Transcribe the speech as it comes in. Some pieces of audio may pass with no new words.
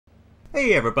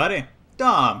Hey everybody,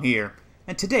 Dom here,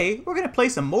 and today we're gonna play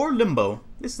some more Limbo.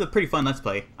 This is a pretty fun Let's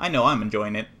Play. I know I'm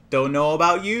enjoying it. Don't know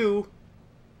about you.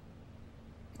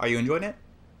 Are you enjoying it?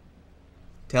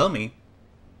 Tell me.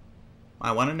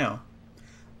 I want to know.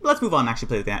 Let's move on and actually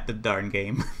play the darn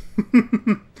game.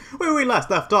 Where we last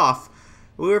left off,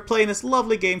 we were playing this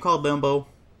lovely game called Limbo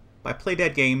by Play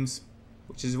Dead Games,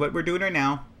 which is what we're doing right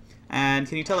now. And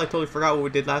can you tell I totally forgot what we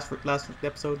did last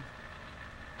episode?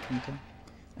 Can you tell?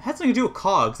 It had something to do with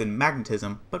cogs and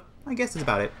magnetism, but I guess that's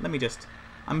about it.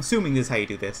 I'm assuming this is how you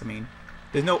do this. I mean,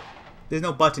 there's no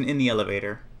button in the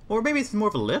elevator. Or maybe it's more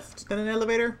of a lift than an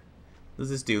elevator? What does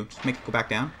this do? Just make it go back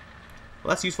down? Well,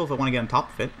 that's useful if I want to get on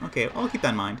top of it. Okay, I'll keep that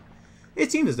in mind.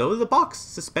 It seems as though there's a box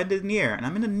suspended in the air, and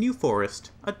I'm in a new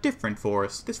forest. A different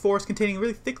forest. This forest containing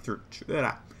really thick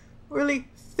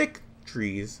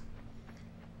trees.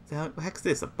 What the heck's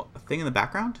this? A thing in the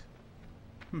background?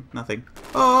 Nothing.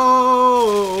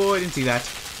 Oh, I didn't see that.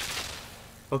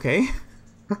 Okay.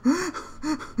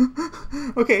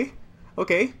 Okay.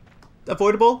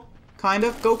 Avoidable. Kind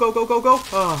of. Go. Oh,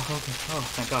 okay. Oh,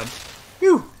 thank God.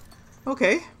 Phew.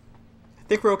 Okay. I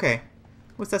think we're okay.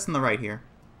 What's this on the right here?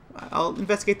 I'll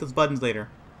investigate those buttons later.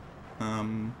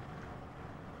 Can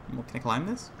I climb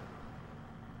this?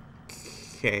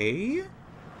 Okay.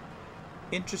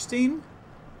 Interesting.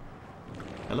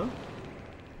 Hello?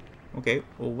 Okay,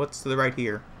 well, what's to the right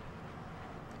here?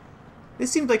 This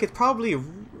seems like it's probably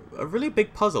a really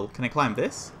big puzzle. Can I climb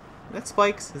this? Is that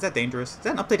spikes? Is that dangerous? Is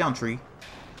that an upside down tree?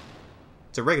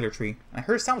 It's a regular tree. I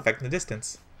heard a sound effect in the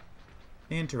distance.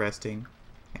 Interesting.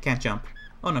 I can't jump.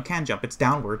 Oh no, can jump. It's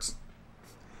downwards.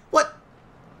 What?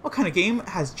 What kind of game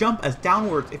has jump as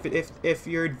downwards if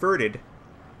you're inverted?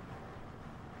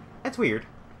 That's weird.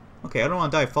 Okay, I don't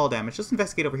want to die of fall damage. Just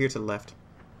investigate over here to the left.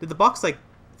 Did the box, like,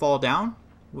 fall down?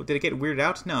 Did it get weirded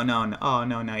out? No. Oh,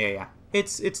 no, yeah.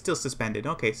 It's still suspended.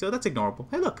 Okay, so that's ignorable.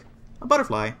 Hey, look. A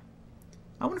butterfly.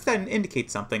 I wonder if that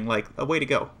indicates something, like a way to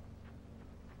go.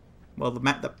 Well,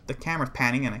 the camera's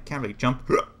panning and I can't really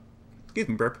jump. Excuse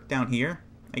me, burp. Down here.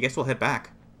 I guess we'll head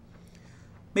back.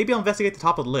 Maybe I'll investigate the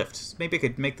top of the lift. Maybe I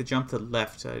could make the jump to the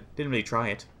left. I didn't really try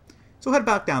it. So we'll head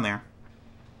back down there.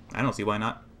 I don't see why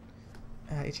not.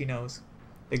 Itchy nose.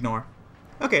 Ignore.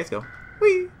 Okay, let's go.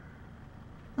 Whee!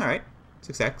 Alright.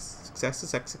 Success.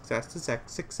 Excellent.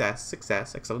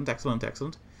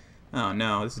 Oh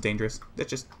no, this is dangerous. Let's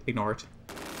just ignore it.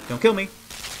 Don't kill me.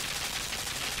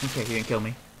 Okay, he didn't kill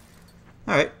me.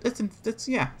 Alright, let's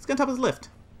get on top of the lift.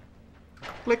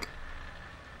 Click.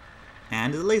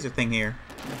 And there's a laser thing here.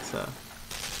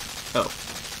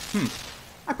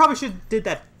 I probably should have did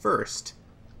that first.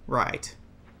 Right.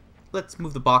 Let's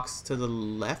move the box to the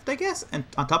left, I guess? And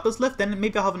on top of this lift, then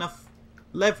maybe I'll have enough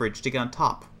leverage to get on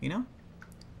top, you know?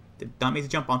 Did not mean to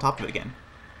jump on top of it again.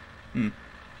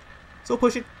 So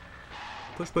push it.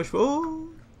 Push. Oh,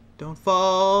 don't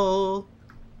fall.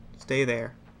 Stay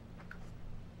there.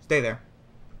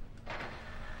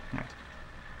 Alright.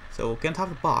 So we'll get on top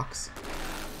of the box.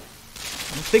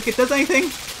 I don't think it does anything.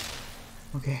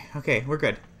 Okay, we're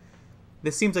good.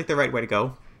 This seems like the right way to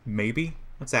go. Maybe?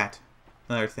 What's that?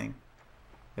 Another thing.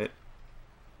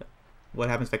 What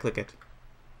happens if I click it?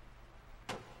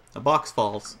 A box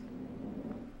falls.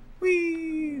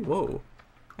 Whee! Whoa.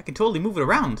 I can totally move it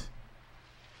around.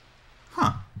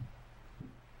 Huh.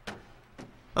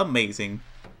 Amazing.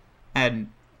 And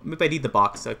maybe I need the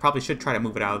box, so I probably should try to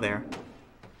move it out of there.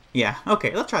 Yeah,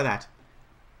 okay, let's try that.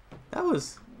 That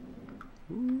was...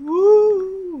 Woo!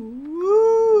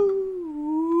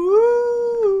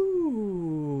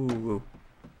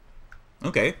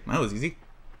 Okay, that was easy.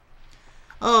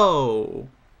 Oh...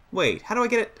 Wait, how do I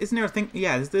get it? Isn't there a thing?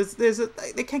 Yeah, there's a.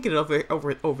 They can't get it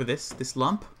over this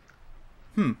lump.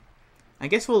 I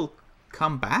guess we'll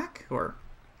come back or.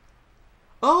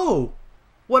 Oh,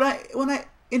 when I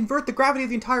invert the gravity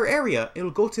of the entire area,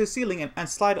 it'll go to the ceiling and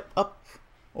slide up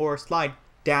or slide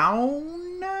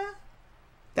down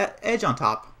that edge on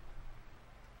top.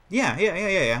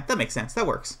 Yeah. That makes sense. That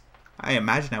works. I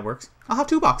imagine that works. I'll have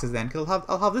two boxes then, because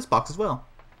I'll have this box as well.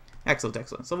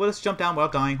 Excellent. So we'll just jump down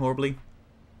without dying horribly.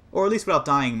 Or at least without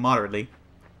dying moderately.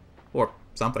 Or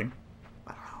something.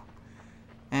 I don't know.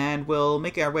 And we'll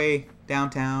make our way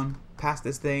downtown, past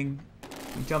this thing,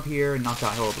 and jump here and not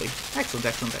die horribly. Excellent.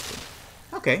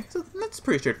 Okay, so that's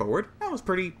pretty straightforward. That was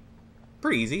pretty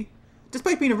easy.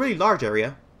 Despite being a really large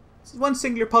area. This is one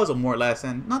singular puzzle, more or less,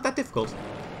 and not that difficult.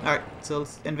 Alright, so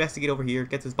let's investigate over here,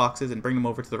 get these boxes, and bring them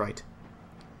over to the right.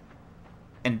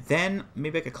 And then,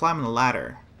 maybe I could climb on the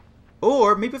ladder.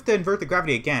 Or, maybe if they invert the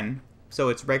gravity again... So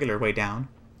it's regular way down.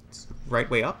 It's right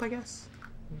way up, I guess?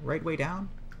 Right way down?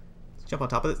 Let's jump on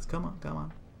top of this. Come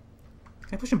on.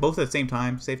 Can I push them both at the same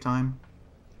time? Save time.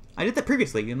 I did that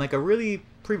previously in like a really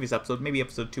previous episode, maybe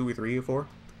episode 2 or 3 or 4.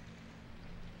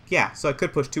 Yeah, so I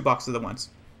could push 2 boxes at once.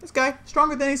 This guy,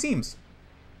 stronger than he seems.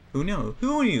 Who knew?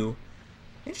 Who knew?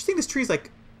 Interesting, this tree's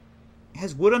like,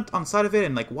 has wood on the side of it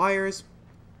and like wires.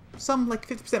 Some like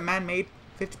 50% man-made,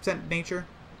 50% nature.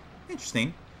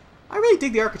 Interesting. I really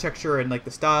dig the architecture and like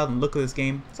the style and look of this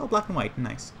game. It's all black and white,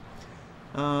 nice.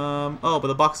 Oh, but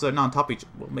the boxes are not on top of each.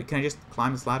 Well, can I just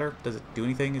climb this ladder? Does it do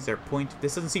anything? Is there a point?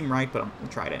 This doesn't seem right, but I'm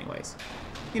gonna try it anyways.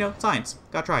 You know, science.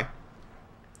 Gotta try.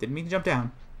 Didn't mean to jump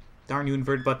down. Darn you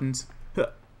inverted buttons. Huh.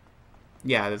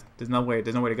 Yeah, there's no way.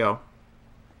 There's no way to go.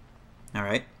 All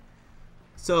right.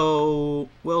 So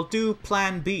we'll do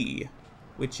Plan B,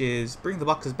 which is bring the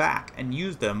boxes back and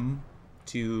use them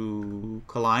to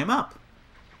climb up.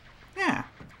 Yeah.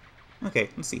 Okay.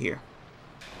 Let's see here.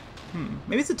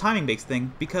 Maybe it's a timing-based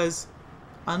thing, because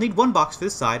I'll need 1 box for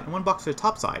this side and 1 box for the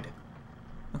top side.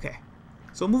 Okay.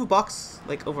 So we'll move a box,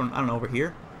 like, over, I don't know, over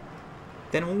here.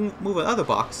 Then we'll move another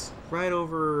box right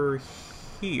over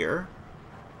here.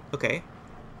 Okay.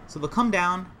 So they'll come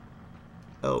down.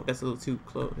 Oh, that's a little too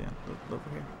close. Yeah, a little over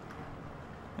here.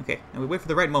 Okay, and we wait for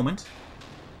the right moment.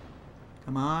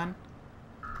 Come on.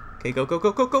 Okay, go, go,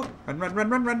 go, go, go. Run, run, run,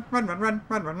 run, run, run, run, run,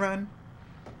 run, run, run.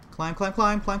 Climb, climb,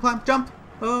 climb, climb, climb, jump.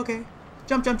 Okay.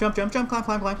 Jump, jump, jump, jump, jump, climb,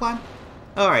 climb, climb, climb.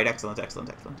 Alright, excellent, excellent,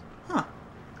 excellent. Huh.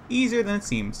 Easier than it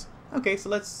seems. Okay, so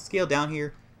let's scale down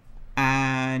here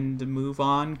and move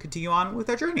on, continue on with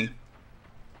our journey.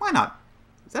 Why not?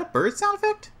 Is that a bird sound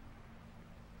effect?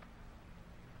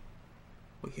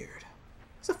 Weird.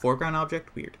 It's a foreground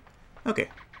object? Weird. Okay.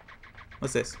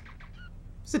 What's this?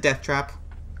 It's a death trap.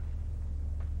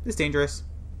 This is dangerous.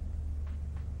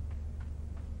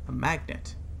 A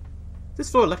magnet. Is this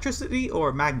for electricity or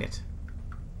a magnet?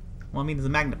 Well, I mean, there's a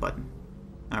magnet button.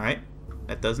 Alright.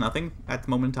 That does nothing at the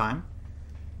moment in time.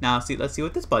 Now, let's see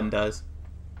what this button does.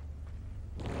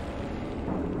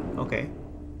 Okay.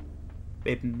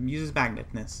 It uses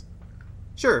magnetness.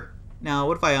 Sure. Now,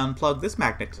 what if I unplug this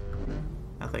magnet?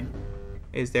 Nothing.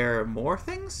 Is there more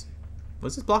things?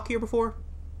 Was this block here before?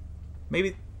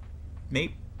 Maybe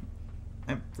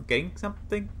I'm forgetting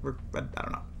something? I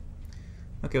don't know.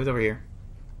 Okay, what's over here?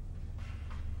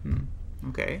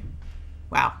 Okay.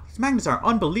 Wow, these magnets are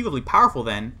unbelievably powerful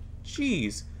then.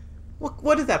 Jeez.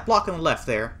 What is that block on the left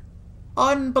there?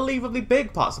 Unbelievably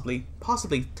big, possibly.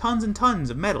 Possibly tons and tons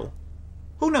of metal.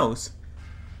 Who knows?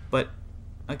 But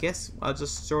I guess I'll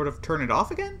just sort of turn it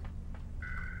off again?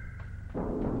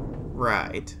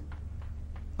 Right.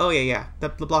 Oh, yeah. The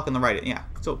block on the right, yeah.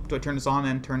 So, do I turn this on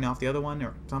and turn off the other one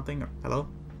or something? Or, hello?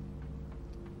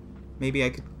 Maybe I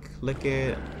could click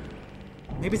it.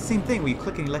 Maybe it's the same thing where you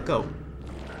click and you let go.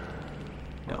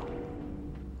 No.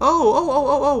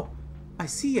 Oh! I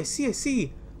see.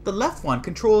 The left one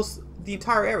controls the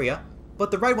entire area,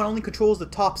 but the right one only controls the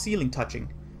top ceiling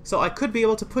touching. So I could be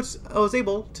able to put... I was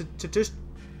able to just...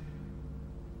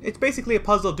 It's basically a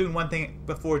puzzle of doing one thing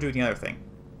before doing the other thing.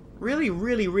 Really,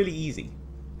 really, really easy.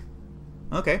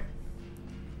 Okay.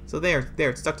 So there,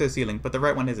 it's stuck to the ceiling, but the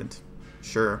right one isn't.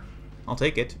 Sure. I'll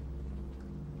take it.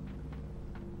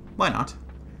 Why not?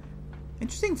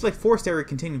 Interesting, like forest area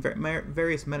containing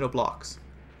various metal blocks.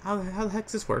 How the heck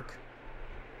does this work?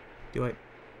 Is there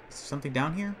something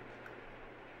down here?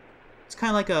 It's kind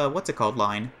of like a, what's it called,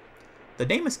 line. The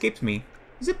name escapes me.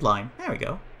 Zip line. There we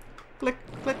go. Click,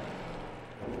 click.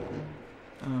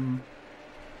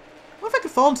 What if I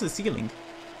could fall into the ceiling?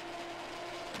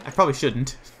 I probably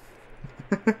shouldn't.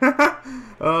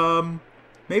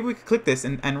 Maybe we could click this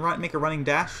and make a running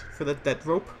dash for that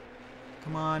rope.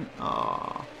 Come on.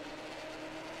 Aww.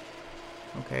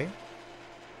 Okay.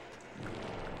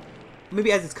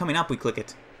 Maybe as it's coming up, we click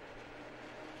it.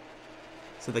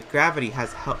 So the gravity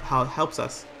helps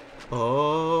us.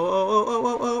 Oh.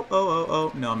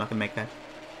 No, I'm not gonna make that.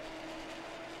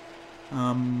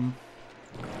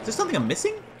 Is there something I'm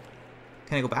missing?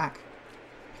 Can I go back?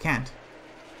 I can't.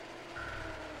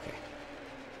 Okay.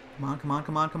 Come on.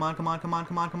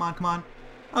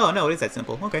 Oh, no, it is that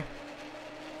simple. Okay.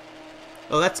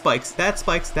 Oh, that spikes. That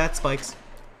spikes.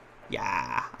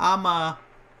 Yeah,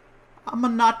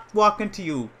 I'm not walking to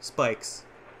you, Spikes.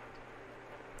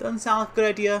 Doesn't sound like a good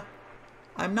idea.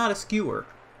 I'm not a skewer,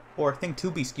 or a thing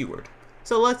to be skewered.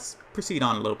 So let's proceed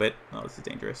on a little bit. Oh, this is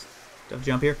dangerous. Do I have to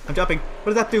jump here? I'm jumping.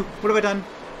 What does that do? What have I done?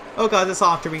 Oh god, this is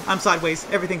all after me. I'm sideways.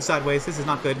 Everything's sideways. This is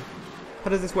not good. How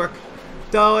does this work?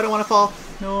 No, I don't want to fall.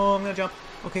 No, I'm gonna jump.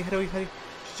 Okay, how do we...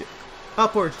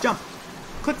 Upwards, jump.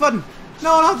 Click button.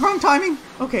 No, wrong timing.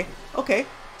 Okay.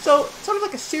 So, sort of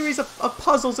like a series of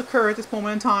puzzles occur at this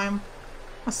moment in time.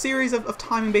 a series of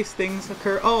timing-based things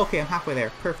occur. Oh, okay, I'm halfway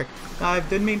there. Perfect. I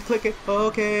didn't mean to click it.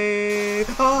 Okay.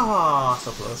 Ah,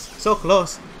 so close. So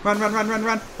close. Run, run, run, run,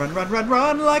 run. Run, run, run,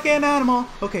 run like an animal.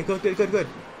 Okay, good, good, good, good.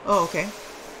 Oh, okay.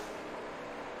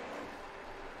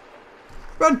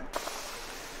 Run!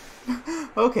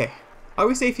 Okay. Are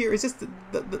we safe here? Is this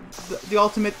the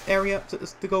ultimate area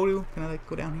to go to? Can I, like,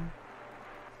 go down here?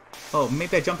 Oh,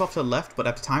 maybe I jump off to the left, but I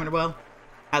have to time it well.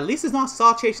 At least it's not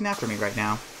Saw chasing after me right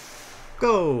now.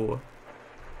 Go!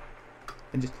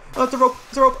 And just... Oh, it's a rope!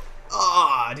 It's a rope!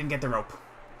 Ah, I didn't get the rope.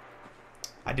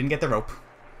 I didn't get the rope.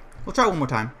 We'll try one more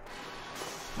time.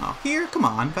 Oh, here? Come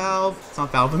on, Valve. It's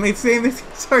not Valve. I made the same...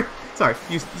 Sorry. Sorry.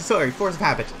 Sorry. Force of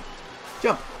habit.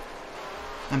 Jump.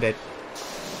 I'm dead.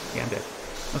 Yeah, I'm dead.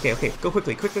 Okay, okay. Go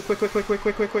quickly. Quick, quick, quick, quick, quick, quick,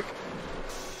 quick, quick, quick.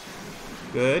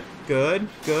 Good, good,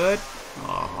 good.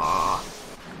 Ah.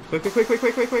 Quick, quick, quick, quick,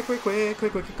 quick, quick, quick, quick, quick,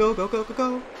 quick, quick, go, go, go, go,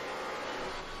 go.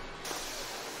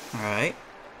 Alright.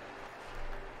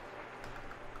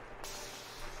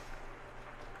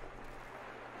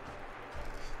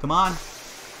 Come on.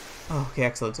 Oh, okay,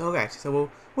 excellent. Okay, so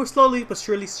we'll slowly but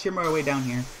surely shimmer our way down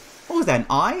here. What was that, an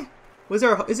eye?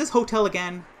 Is this hotel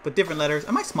again, but different letters?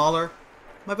 Am I smaller?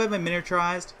 Have I been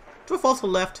miniaturized? Do I fall to the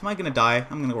left? Am I gonna die?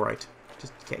 I'm gonna go right,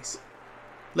 just in case.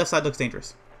 Left side looks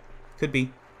dangerous. Could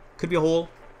be. Could be a hole.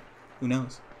 Who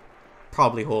knows?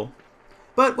 Probably a hole.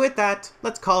 But with that,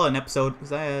 let's call it an episode,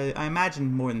 because I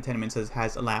imagine more than 10 minutes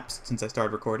has elapsed since I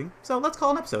started recording. So let's call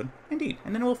it an episode, indeed.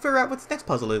 And then we'll figure out what the next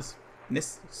puzzle is. In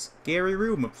this scary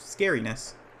room of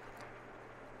scariness.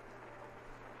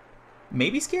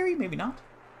 Maybe scary, maybe not.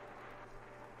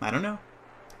 I don't know.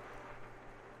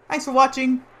 Thanks for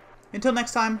watching. Until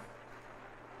next time,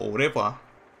 au revoir.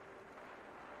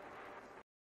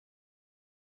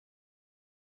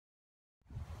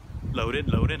 Loading,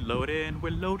 loading, loading,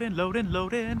 we're loading, loading,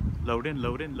 loading, loading,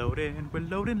 loading, loading, we're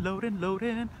loading, loading,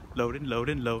 loading, loading,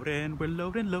 loading, loading, we're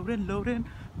loading, loading, loading,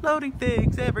 loading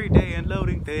things every day and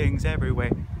loading things every way.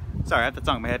 Sorry, I have that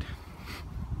song in my head.